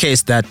is the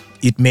case that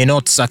it may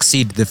not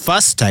succeed the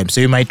first time,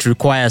 so you might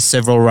require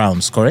several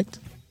rounds, correct?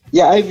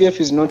 Yeah, IVF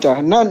is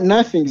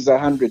nothing is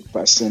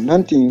 100%.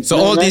 Nothing. So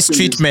all these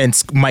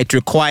treatments might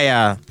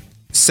require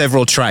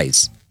several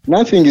tries.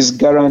 Nothing is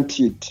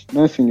guaranteed.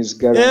 Nothing is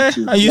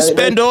guaranteed. Yeah, and you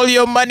spend all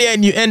your money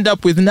and you end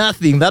up with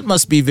nothing. That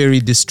must be very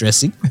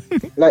distressing.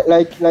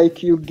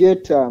 like you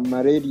get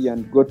married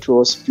and go to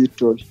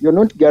hospital. You're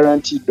not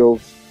guaranteed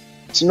of.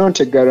 It's not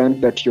a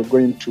guarantee that you're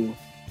going to.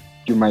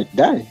 You might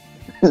die.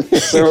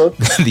 So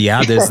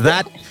there's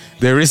that.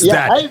 There is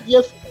that.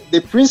 IVF. The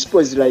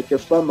principle is like a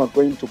farmer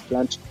going to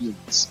plant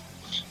beans.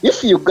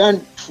 If you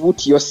can't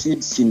put your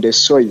seeds in the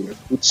soil,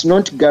 it's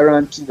not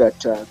guaranteed that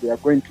they are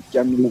going to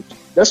germinate.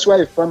 That's why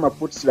a farmer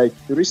puts like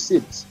 3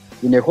 seeds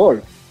in a hole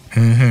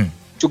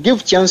to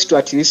give chance to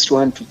at least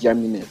one to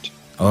germinate.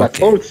 Okay.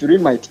 But all 3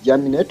 might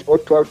germinate, or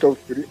 2 out of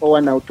 3, or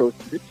 1 out of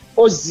 3,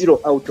 or 0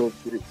 out of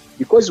 3.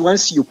 Because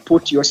once you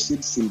put your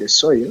seeds in the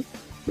soil,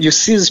 you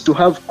cease to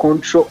have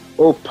control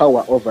or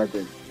power over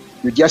them.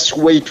 You just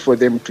wait for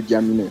them to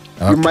germinate.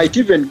 Okay. You might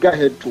even go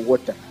ahead to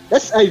water.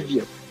 That's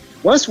IVF.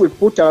 Once we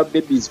put our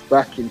babies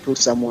back into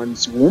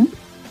someone's womb,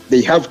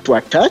 they have to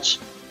attach,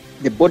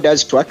 the body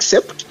has to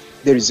accept.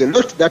 There is a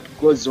lot that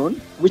goes on,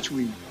 which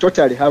we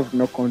totally have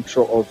no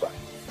control over.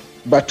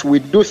 But we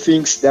do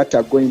things that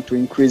are going to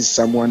increase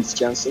someone's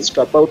chances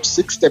to about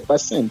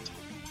 60%.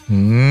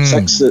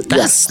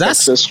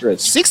 Success rate.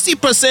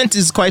 60%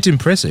 is quite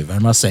impressive, I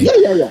must say.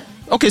 Yeah.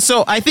 Okay,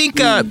 so I think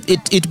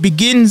it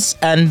begins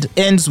and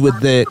ends with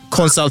the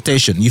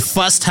consultation. You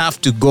first have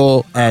to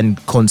go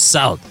and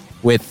consult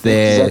with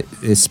the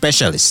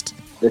specialist.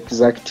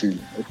 Exactly.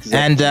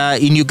 And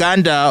in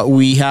Uganda,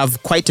 we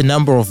have quite a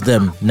number of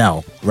them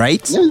now,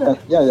 right?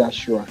 Yeah,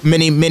 sure.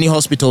 Many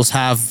hospitals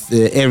have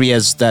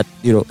areas that,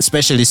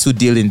 specialists who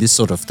deal in this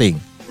sort of thing.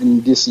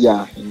 In this,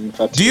 in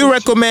fact. Do you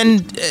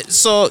recommend,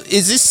 so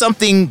is this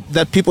something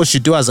that people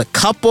should do as a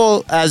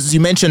couple? As you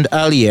mentioned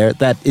earlier,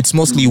 that it's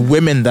mostly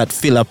women that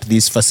fill up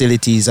these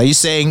facilities. Are you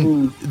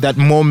saying that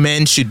more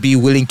men should be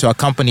willing to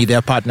accompany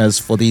their partners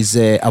for these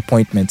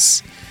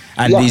appointments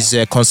and these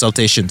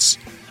consultations?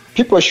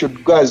 People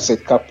should go as a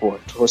couple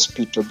to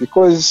hospital,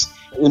 because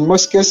in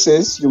most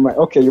cases, you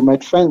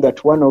might find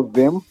that one of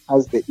them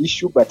has the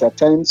issue, but at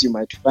times you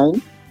might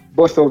find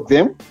both of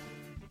them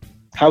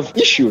have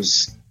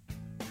issues.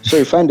 So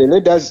you find the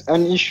lady has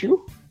an issue,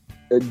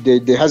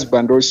 the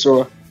husband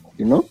also,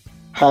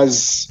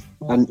 has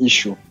an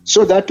issue.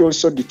 So that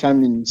also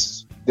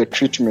determines the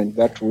treatment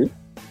that we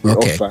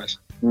offer.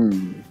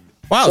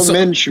 Wow, so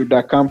men should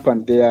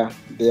accompany their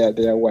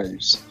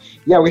wives.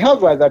 Yeah, we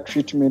have other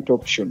treatment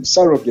options.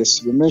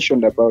 Surrogacy, you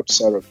mentioned about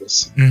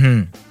surrogacy.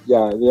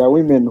 Yeah, there are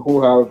women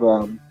who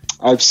have,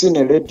 I've seen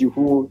a lady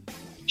who,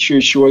 she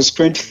was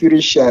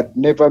 23, she had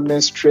never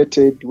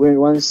menstruated.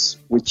 Once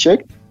we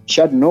checked,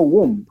 she had no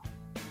womb.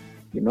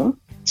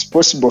 It's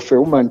possible for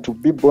a woman to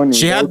be born.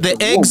 She had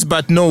the eggs,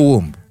 but no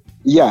womb.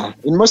 Yeah,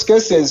 in most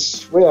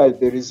cases where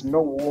there is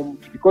no womb,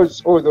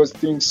 because all those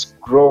things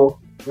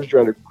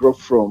usually grow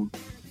from,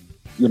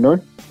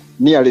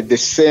 nearly the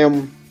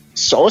same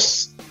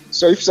source.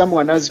 So if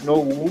someone has no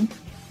womb,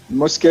 in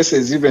most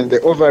cases even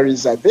the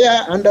ovaries are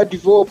there,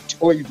 underdeveloped,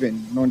 or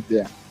even not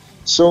there.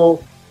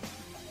 So,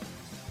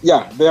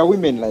 yeah, there are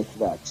women like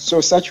that. So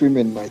such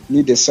women might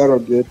need a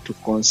surrogate to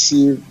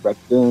conceive, but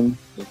then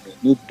they may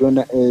need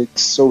donor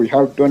eggs. So we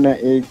have donor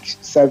egg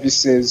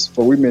services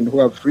for women who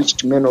have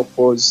reached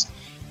menopause.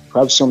 We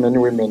have so many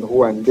women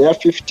who are in their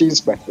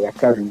 50s, but they are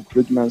carrying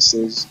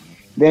pregnancies.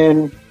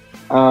 Then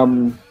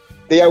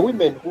there are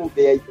women who,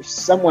 if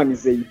someone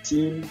is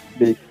 18,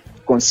 they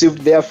conceived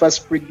their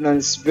first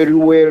pregnancy very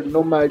well,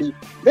 normally.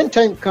 Then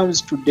time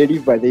comes to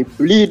deliver. They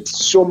bleed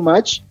so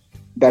much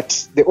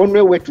that the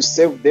only way to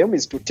save them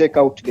is to take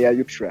out their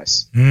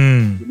uterus.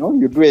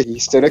 You do a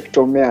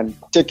hysterectomy and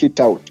take it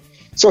out.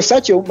 So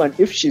such a woman,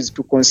 if she's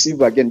to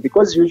conceive again,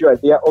 because usually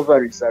their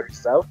ovaries are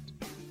reserved,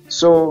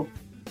 so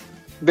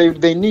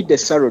they need a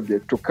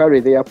surrogate to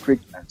carry their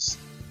pregnancy,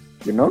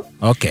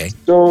 Okay.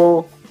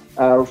 So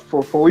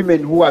for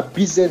women who are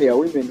busy, there are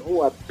women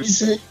who are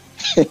busy.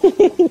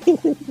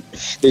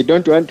 They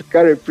don't want to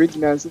carry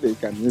pregnancy, they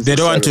can use They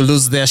don't want to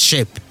lose their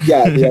shape.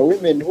 Yeah, there are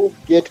women who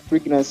get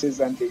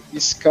pregnancies and they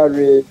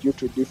miscarry due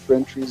to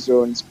different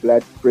reasons.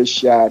 Blood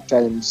pressure at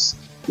times,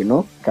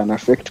 can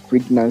affect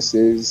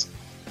pregnancies.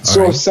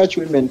 So such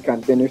women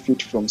can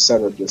benefit from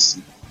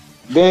surrogacy.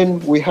 Then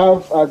we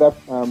have other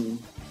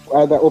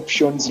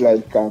options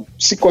like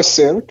sickle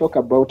cell. Talk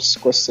about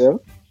sickle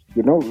cell,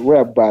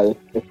 whereby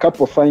a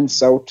couple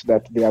finds out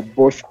that they are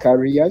both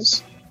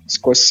carriers,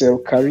 sickle cell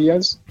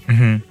carriers.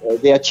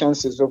 Their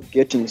chances of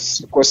getting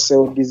sickle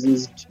cell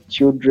diseased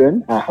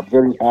children are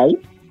very high.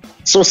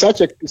 So such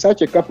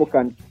a couple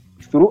can,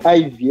 through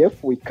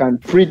IVF, we can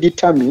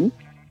predetermine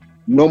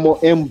normal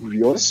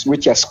embryos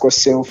which are sickle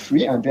cell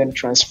free and then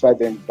transfer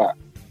them back.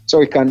 So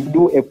we can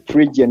do a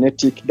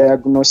pre-genetic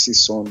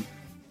diagnosis on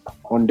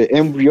the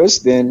embryos,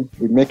 then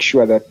we make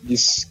sure that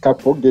this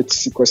couple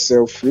gets sickle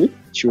cell free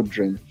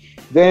children.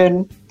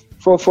 Then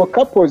for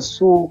couples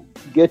who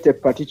get a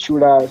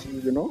particular,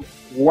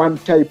 one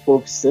type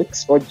of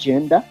sex or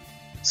gender.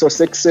 So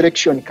sex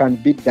selection can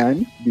be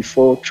done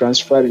before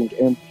transferring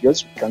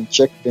embryos. We can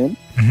check them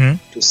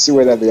to see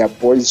whether they are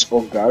boys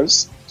or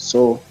girls.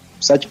 So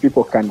such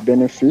people can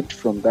benefit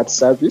from that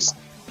service.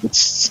 It's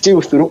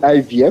still through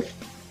IVF.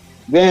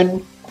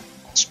 Then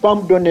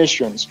sperm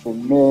donations for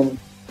men.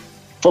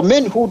 For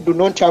men who do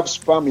not have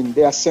sperm in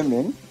their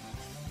semen,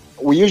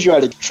 we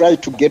usually try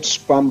to get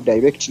sperm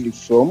directly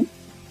from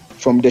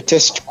the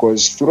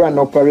testicles through an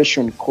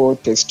operation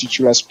called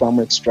testicular sperm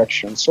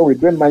extraction. So we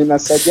do a minor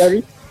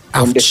surgery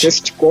on the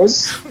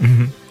testicles,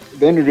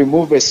 then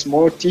remove a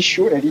small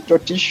tissue, a little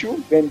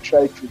tissue, then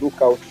try to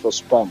look out for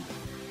sperm.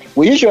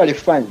 We usually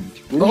find.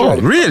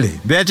 Really?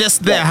 They're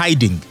just there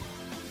hiding?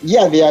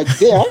 Yeah, they are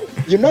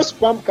there.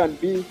 Sperm can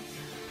be,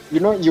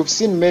 you've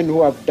seen men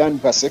who have done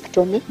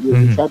vasectomy.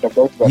 You've heard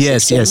about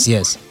vasectomy.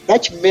 Yes.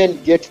 Such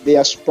men get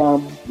their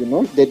sperm,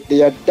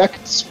 they are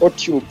ducts or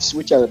tubes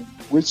which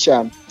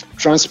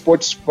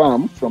transport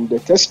sperm from the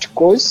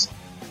testicles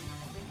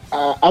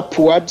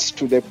upwards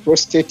to the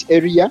prostate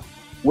area,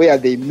 where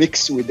they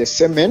mix with the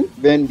semen,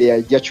 then they are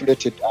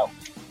ejaculated out.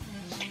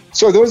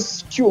 So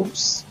those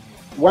tubes,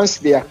 once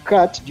they are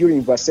cut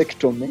during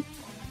vasectomy,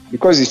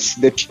 because it's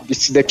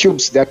the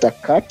tubes that are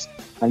cut,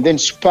 and then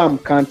sperm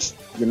can't,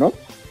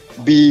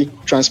 be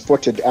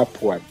transported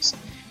upwards.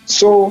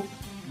 So,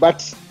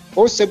 but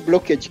also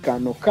blockage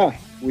can occur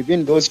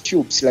within those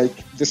tubes, like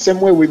the same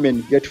way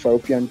women get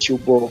fallopian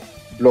tubal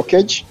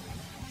blockage.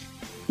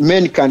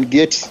 Men can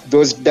get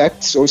those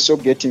ducts also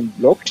getting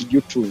blocked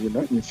due to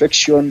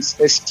infections,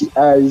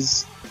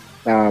 STIs,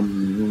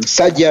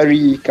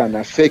 surgery can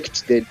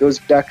affect those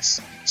ducts.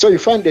 So you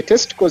find the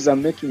testicles are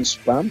making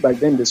sperm, but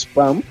then the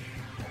sperm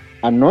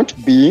are not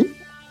being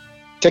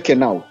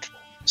taken out.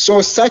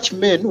 So such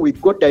men, we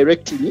go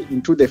directly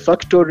into the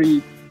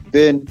factory,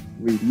 then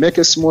we make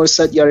a small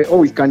surgery, or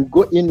we can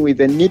go in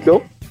with a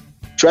needle,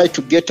 try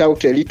to get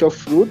out a little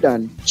fluid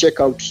and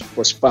check out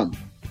for sperm.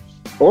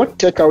 Or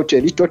take out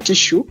a little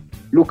tissue,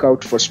 look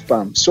out for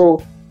sperm.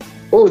 So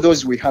all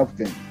those we have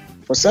them.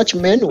 For such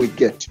men, we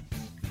get.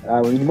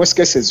 In most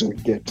cases, we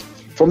get.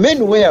 For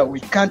men where we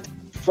can't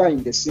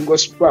find a single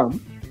sperm,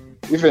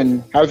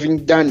 even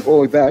having done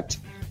all that,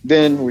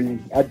 then we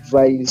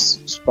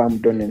advise sperm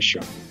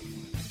donation.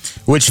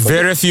 Which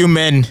very few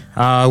men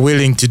are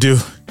willing to do.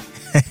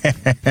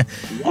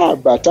 Yeah,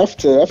 but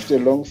after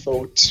long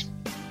thought.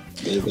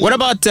 What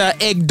about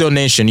egg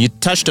donation? You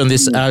touched on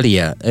this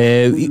earlier.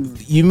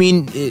 You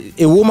mean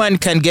a woman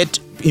can get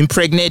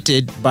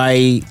impregnated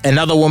by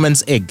another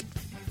woman's egg?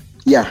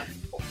 Yeah.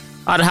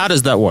 How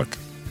does that work?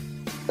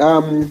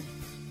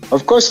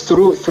 Of course,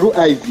 through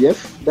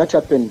IVF. That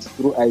happens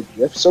through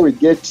IVF. So we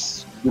get,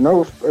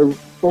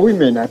 for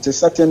women at a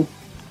certain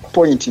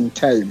point in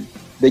time,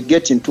 they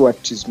get into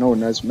what is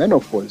known as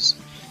menopause.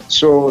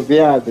 So they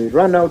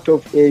run out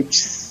of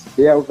eggs,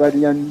 their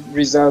ovarian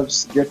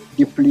reserves get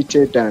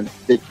depleted, and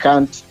they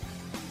can't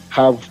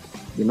have,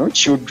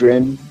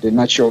 children the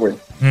natural way.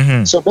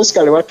 So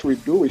basically what we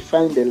do, we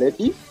find a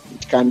lady.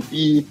 It can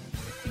be,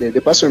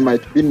 the person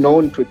might be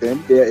known to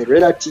them. They're a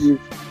relative,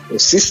 a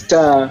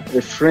sister,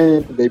 a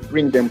friend. They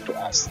bring them to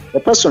us. The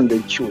person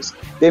they choose.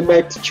 They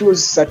might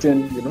choose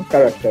certain,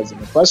 characters in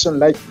a person,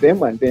 like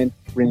them, and then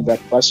bring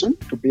that person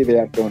to be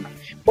their donor.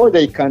 Or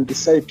they can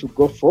decide to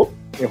go for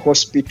a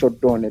hospital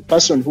donor, a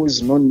person who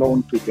is not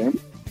known to them.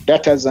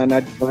 That has an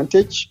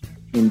advantage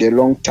in the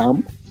long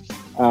term.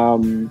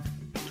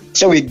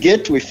 So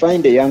we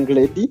find a young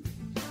lady,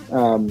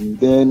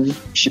 then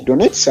she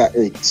donates her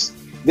eggs.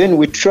 Then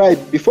we try,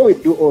 before we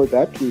do all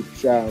that, we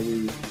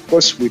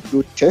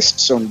do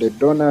tests on the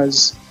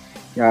donors,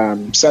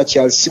 such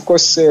as sickle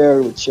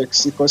cell. We check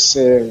sickle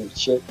cell, we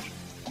check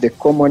the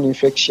common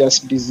infectious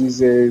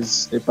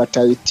diseases,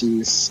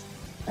 hepatitis,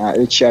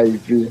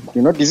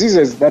 HIV,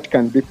 diseases that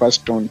can be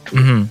passed on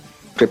to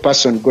the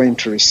person going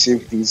to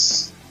receive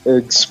these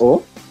eggs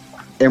or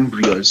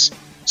embryos.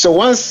 So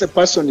once a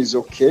person is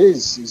okay,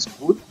 is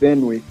good,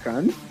 then we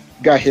can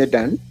go ahead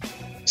and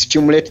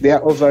stimulate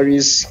their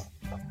ovaries,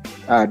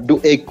 do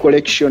egg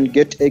collection,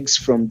 get eggs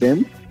from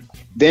them.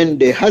 Then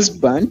the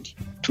husband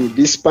to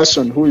this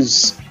person who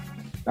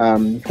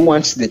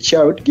wants the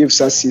child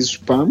gives us his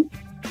sperm,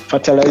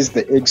 fertilize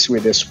the eggs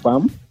with the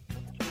sperm.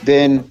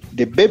 Then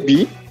the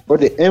baby or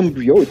the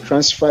embryo, we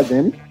transfer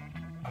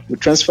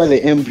the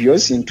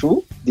embryos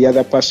into the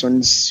other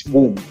person's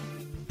womb.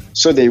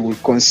 So they will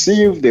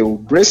conceive, they will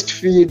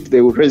breastfeed,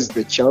 they will raise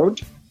the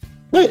child.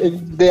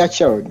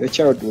 The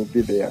child will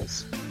be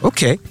theirs.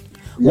 Okay.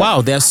 Yeah.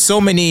 Wow, there are so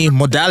many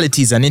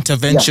modalities and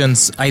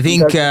interventions. Yeah. I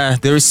think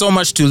there is so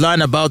much to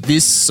learn about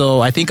this.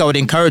 So I think I would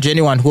encourage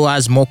anyone who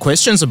has more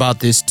questions about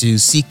this to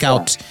seek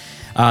out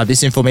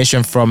this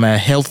information from a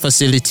health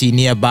facility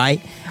nearby,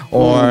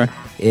 or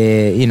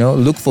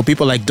look for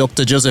people like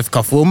Dr. Joseph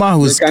Kafuma,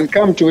 who can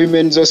come to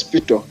Women's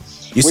Hospital.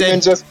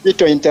 Women's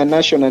Hospital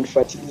International and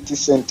Fertility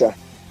Center.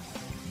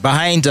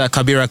 Behind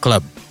Kabira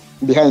Club.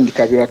 Behind the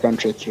Kabira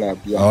Country Club,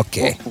 yeah.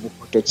 Okay.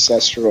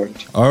 Texas Road.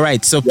 All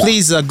right, so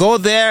please go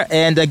there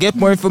and get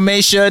more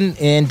information.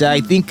 And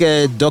I think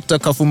Dr.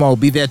 Kafuma will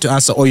be there to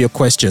answer all your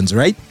questions,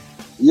 right?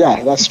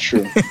 Yeah, that's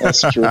true.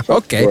 That's true.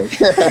 Okay.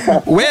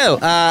 Well,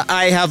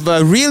 I have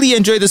really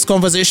enjoyed this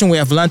conversation. We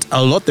have learned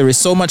a lot. There is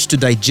so much to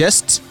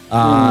digest.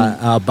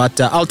 But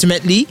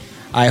ultimately,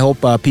 I hope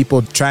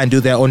people try and do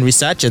their own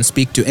research and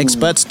speak to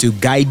experts to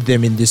guide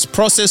them in this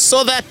process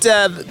so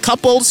that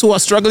couples who are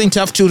struggling to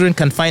have children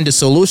can find a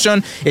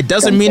solution. It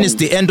doesn't mean it's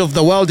the end of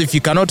the world. If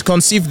you cannot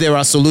conceive, there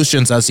are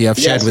solutions, as you have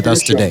shared with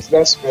us today.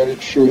 That's very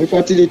true.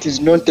 Infertility is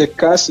not a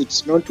curse.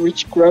 It's not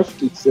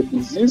witchcraft. It's a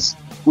disease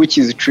which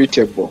is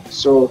treatable.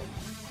 So,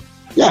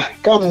 yeah,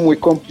 come we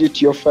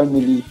complete your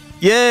family.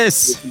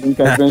 Yes.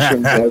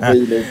 Interventions are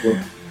available.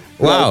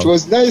 Wow. It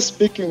was nice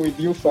speaking with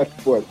you, Fat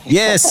Boy.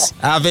 Yes,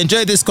 I've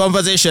enjoyed this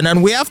conversation,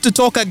 and we have to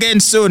talk again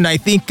soon. I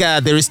think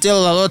there is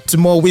still a lot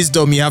more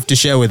wisdom you have to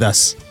share with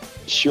us.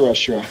 Sure.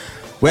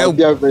 Well, I'll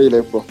be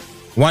available.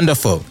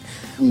 Wonderful.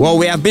 Well,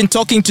 we have been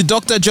talking to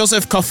Dr.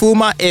 Joseph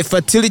Kafuma, a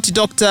fertility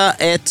doctor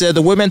at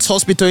the Women's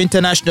Hospital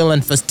International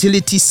and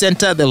Fertility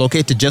Center. They're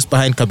located just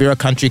behind Kabira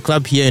Country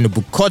Club here in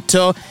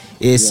Bukoto.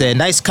 It's a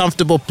nice,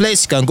 comfortable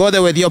place. You can go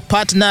there with your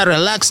partner,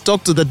 relax,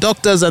 talk to the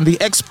doctors and the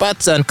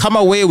experts, and come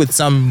away with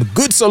some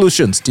good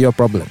solutions to your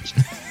problems.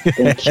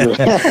 Thank you.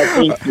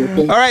 Thank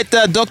you. All right,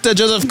 Dr.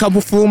 Joseph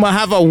Kafuma,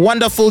 have a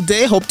wonderful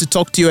day. Hope to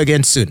talk to you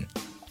again soon.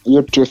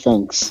 You too,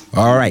 thanks.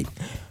 All right.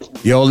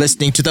 You're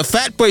listening to The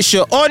Fat Boy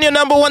Show on your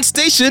number one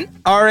station,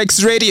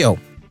 RX Radio.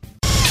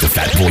 The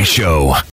Fat Boy Show.